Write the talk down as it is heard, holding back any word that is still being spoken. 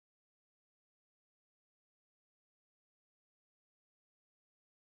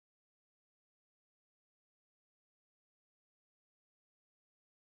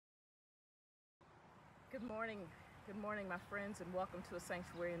Good morning. Good morning, my friends, and welcome to A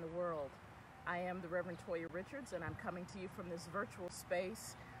Sanctuary in the World. I am the Reverend Toya Richards, and I'm coming to you from this virtual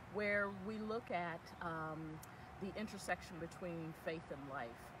space where we look at the intersection between faith and life.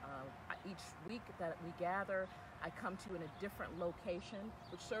 Each week that we gather, I come to you in a different location,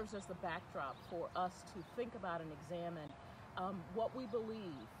 which serves as the backdrop for us to think about and examine what we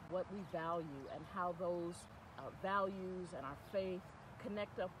believe, what we value, and how those values and our faith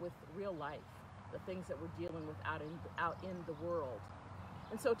connect up with real life, the things that we're dealing with out in the world.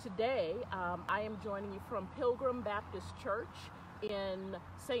 And so today, I am joining you from Pilgrim Baptist Church in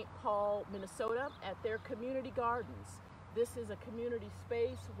St. Paul, Minnesota, at their community gardens. This is a community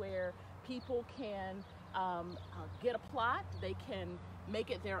space where people can get a plot, they can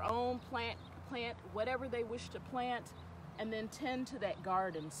make it their own, plant whatever they wish to plant, and then tend to that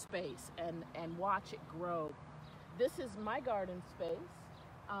garden space and watch it grow. This is my garden space.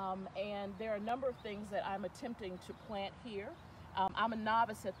 And there are a number of things that I'm attempting to plant here. I'm a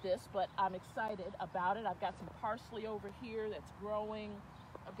novice at this, but I'm excited about it. I've got some parsley over here that's growing.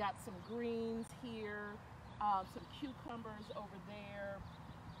 I've got some greens here, some cucumbers over there.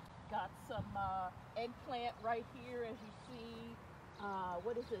 Got some eggplant right here, as you see.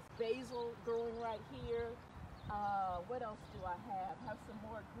 What is this? Basil growing right here. What else do I have? Have some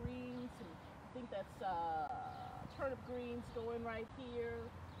more greens. I think that's turnip greens going right here.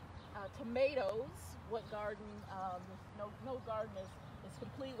 Tomatoes. What garden? No garden is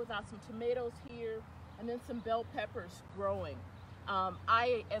complete without some tomatoes here, and then some bell peppers growing. As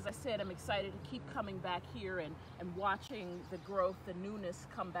I said, I'm excited to keep coming back here and watching the growth, the newness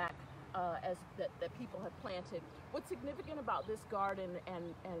come back as that people have planted. What's significant about this garden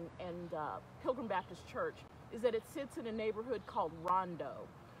and Pilgrim Baptist Church is that it sits in a neighborhood called Rondo.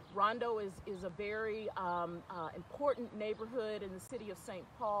 Rondo is a very important neighborhood in the city of St.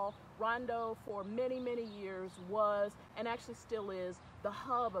 Paul. Rondo, for many, many years, was, and actually still is, the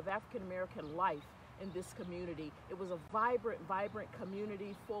hub of African American life in this community. It was a vibrant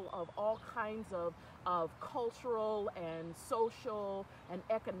community full of all kinds of cultural and social and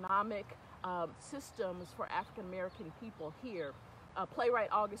economic systems for African American people here. Playwright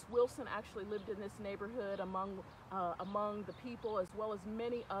August Wilson actually lived in this neighborhood among the people, as well as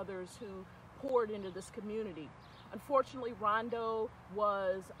many others who poured into this community. Unfortunately, Rondo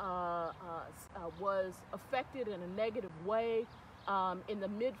was affected in a negative way. In the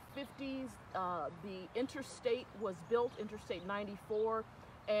mid-50s, the interstate was built, Interstate 94,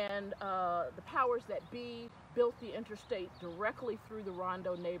 and the powers that be built the interstate directly through the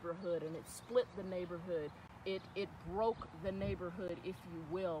Rondo neighborhood, and it split the neighborhood. It broke the neighborhood, if you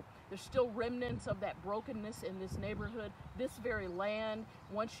will. There's still remnants of that brokenness in this neighborhood. This very land,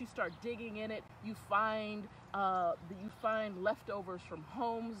 once you start digging in it, you find leftovers from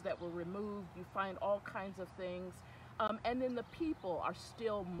homes that were removed. You find all kinds of things. And then the people are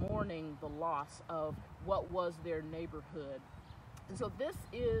still mourning the loss of what was their neighborhood. And so this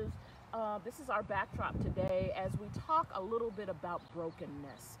is our backdrop today as we talk a little bit about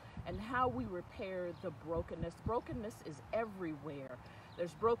brokenness and how we repair the brokenness. Brokenness is everywhere.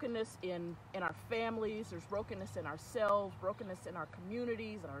 There's brokenness in our families, there's brokenness in ourselves, brokenness in our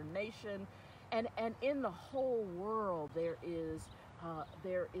communities, in our nation, and in the whole world there is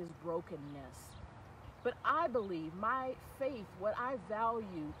brokenness. But I believe, my faith, what I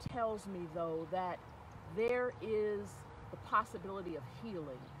value tells me though that there is the possibility of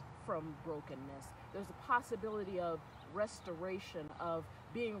healing from brokenness. There's a possibility of restoration, of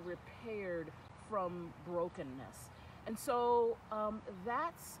being repaired from brokenness. And so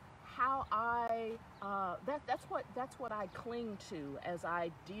that's how that's what I cling to as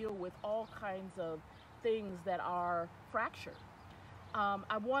I deal with all kinds of things that are fractured.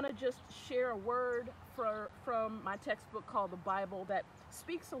 I want to just share a word from my textbook called the Bible that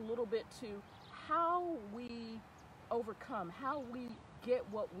speaks a little bit to how we overcome, how we get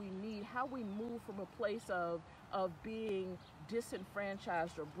what we need, how we move from a place of being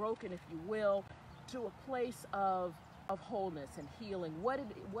disenfranchised or broken, if you will, to a place of wholeness and healing.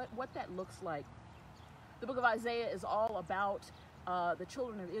 What that looks like. The book of Isaiah is all about the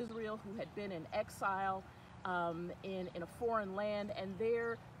children of Israel who had been in exile in a foreign land, and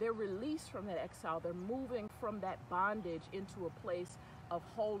they're released from that exile. They're moving from that bondage into a place of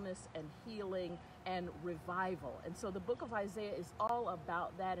wholeness and healing and revival. And so the book of Isaiah is all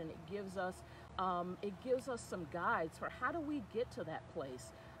about that, and it gives us some guides for how do we get to that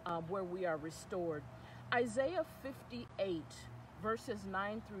place where we are restored. Isaiah 58 verses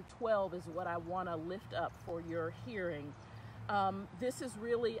 9 through 12 is what I want to lift up for your hearing. This is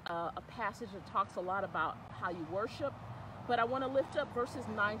really a passage that talks a lot about how you worship, But I want to lift up verses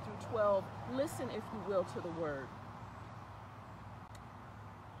 9 through 12. Listen, if you will, to the word.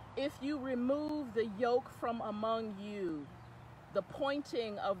 If you remove the yoke from among you, the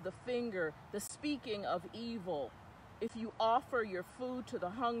pointing of the finger, the speaking of evil, if you offer your food to the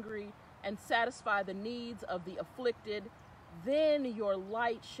hungry and satisfy the needs of the afflicted, then your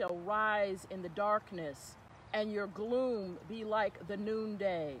light shall rise in the darkness, and your gloom be like the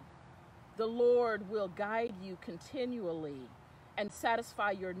noonday. The Lord will guide you continually and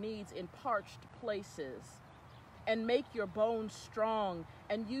satisfy your needs in parched places, and make your bones strong,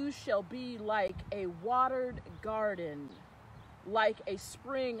 and you shall be like a watered garden, like a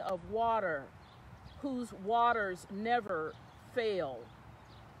spring of water, whose waters never fail.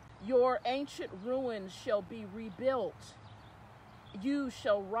 Your ancient ruins shall be rebuilt. You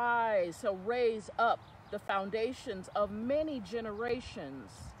shall raise up the foundations of many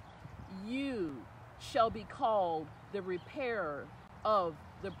generations. You shall be called the repairer of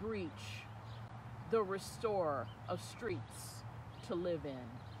the breach, the restorer of streets to live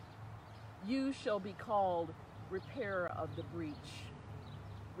in. You shall be called repairer of the breach,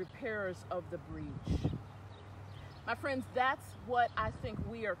 repairers of the breach. My friends, that's what I think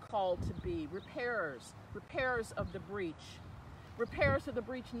we are called to be, repairers of the breach. Repairers of the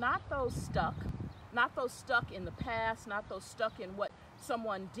breach, not those stuck in the past, not those stuck in what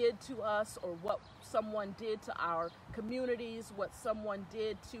someone did to us or what someone did to our communities, what someone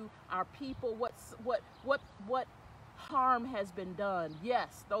did to our people, what harm has been done.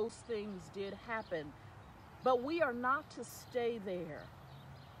 Yes, those things did happen, but we are not to stay there.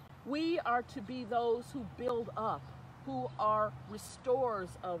 We are to be those who build up, who are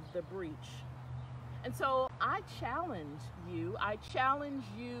restorers of the breach. And so I challenge you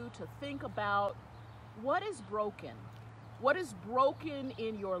to think about what is broken. What is broken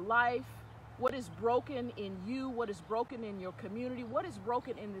in your life? What is broken in you? What is broken in your community? What is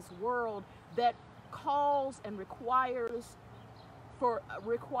broken in this world that calls and requires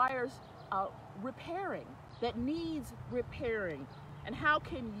repairing, that needs repairing? And how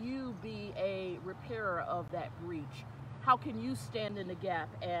can you be a repairer of that breach? How can you stand in the gap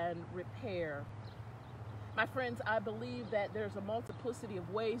and repair? My friends, I believe that there's a multiplicity of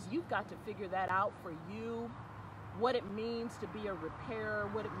ways. You've got to figure that out for you, what it means to be a repairer,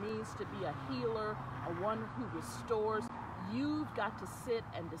 what it means to be a healer, a one who restores. You've got to sit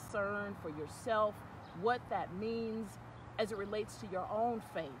and discern for yourself what that means as it relates to your own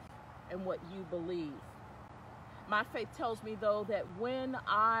faith and what you believe. My faith tells me, though, that when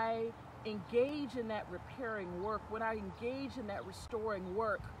I engage in that repairing work, when I engage in that restoring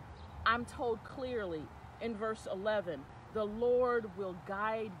work, I'm told clearly in verse 11, the Lord will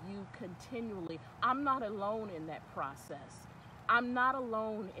guide you continually. I'm not alone in that process. I'm not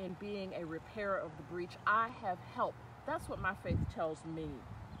alone in being a repairer of the breach. I have help. That's what my faith tells me.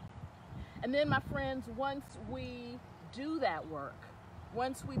 And then, my friends, once we do that work,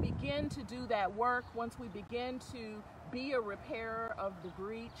 once we begin to do that work, once we begin to be a repairer of the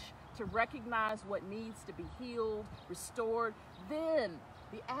breach, to recognize what needs to be healed, restored, then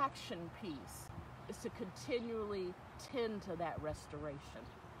the action piece is to continually tend to that restoration.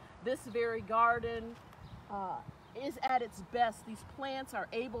 This very garden is at its best. These plants are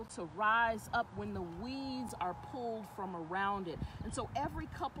able to rise up when the weeds are pulled from around it. And so every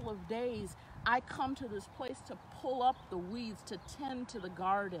couple of days, I come to this place to pull up the weeds, to tend to the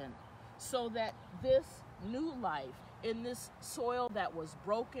garden, so that this new life in this soil that was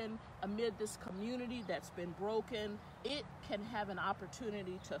broken, amid this community that's been broken, it can have an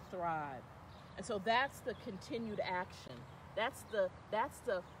opportunity to thrive. And so that's the continued action. That's the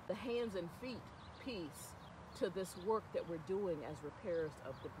hands and feet piece to this work that we're doing as repairers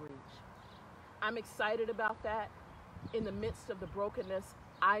of the breach. I'm excited about that. In the midst of the brokenness,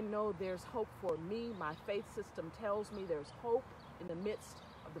 I know there's hope for me. My faith system tells me there's hope in the midst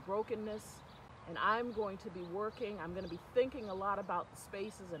of the brokenness. And I'm going to be working. I'm going to be thinking a lot about the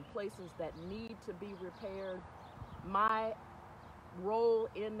spaces and places that need to be repaired. My role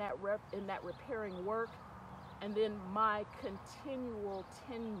in that repairing work, and then my continual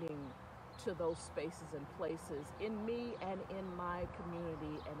tending to those spaces and places in me and in my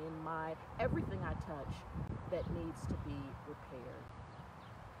community and in my everything I touch that needs to be repaired.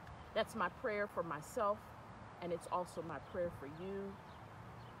 That's my prayer for myself, and it's also my prayer for you.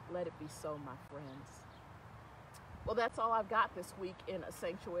 Let it be so, my friends. Well, that's all I've got this week in A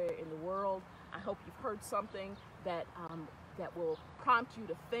Sanctuary in the World. I hope you've heard something that will prompt you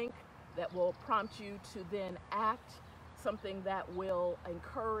to think, that will prompt you to then act, something that will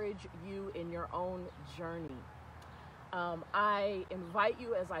encourage you in your own journey. I invite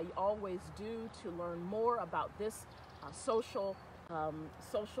you, as I always do, to learn more about this social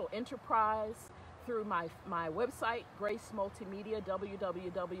enterprise through my website, Grace Multimedia,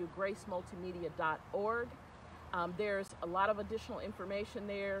 www.gracemultimedia.org. There's a lot of additional information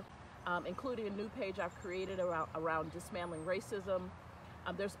there, including a new page I've created around dismantling racism.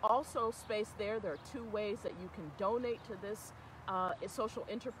 There's also space there. There are 2 ways that you can donate to this social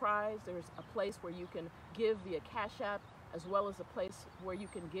enterprise. There's a place where you can give via Cash App, as well as a place where you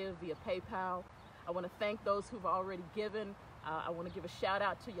can give via PayPal. I want to thank those who've already given. I want to give a shout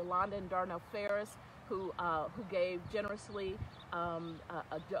out to Yolanda and Darnell Ferris, who gave generously a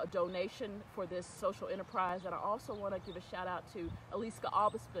donation for this social enterprise. And I also want to give a shout out to Aliska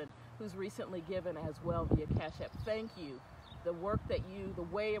Albiston, who's recently given as well via Cash App. Thank you. The work that the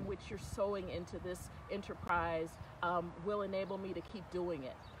way in which you're sowing into this enterprise will enable me to keep doing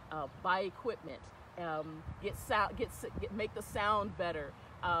it. Buy equipment, make the sound better.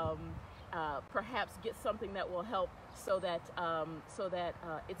 Perhaps get something that will help so that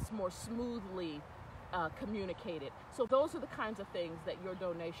it's more smoothly communicated. So those are the kinds of things that your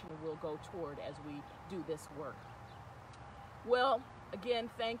donation will go toward as we do this work. Well, again,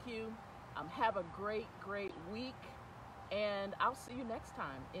 thank you. Have a great week, and I'll see you next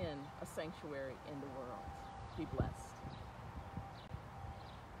time in A Sanctuary in the World. Be blessed.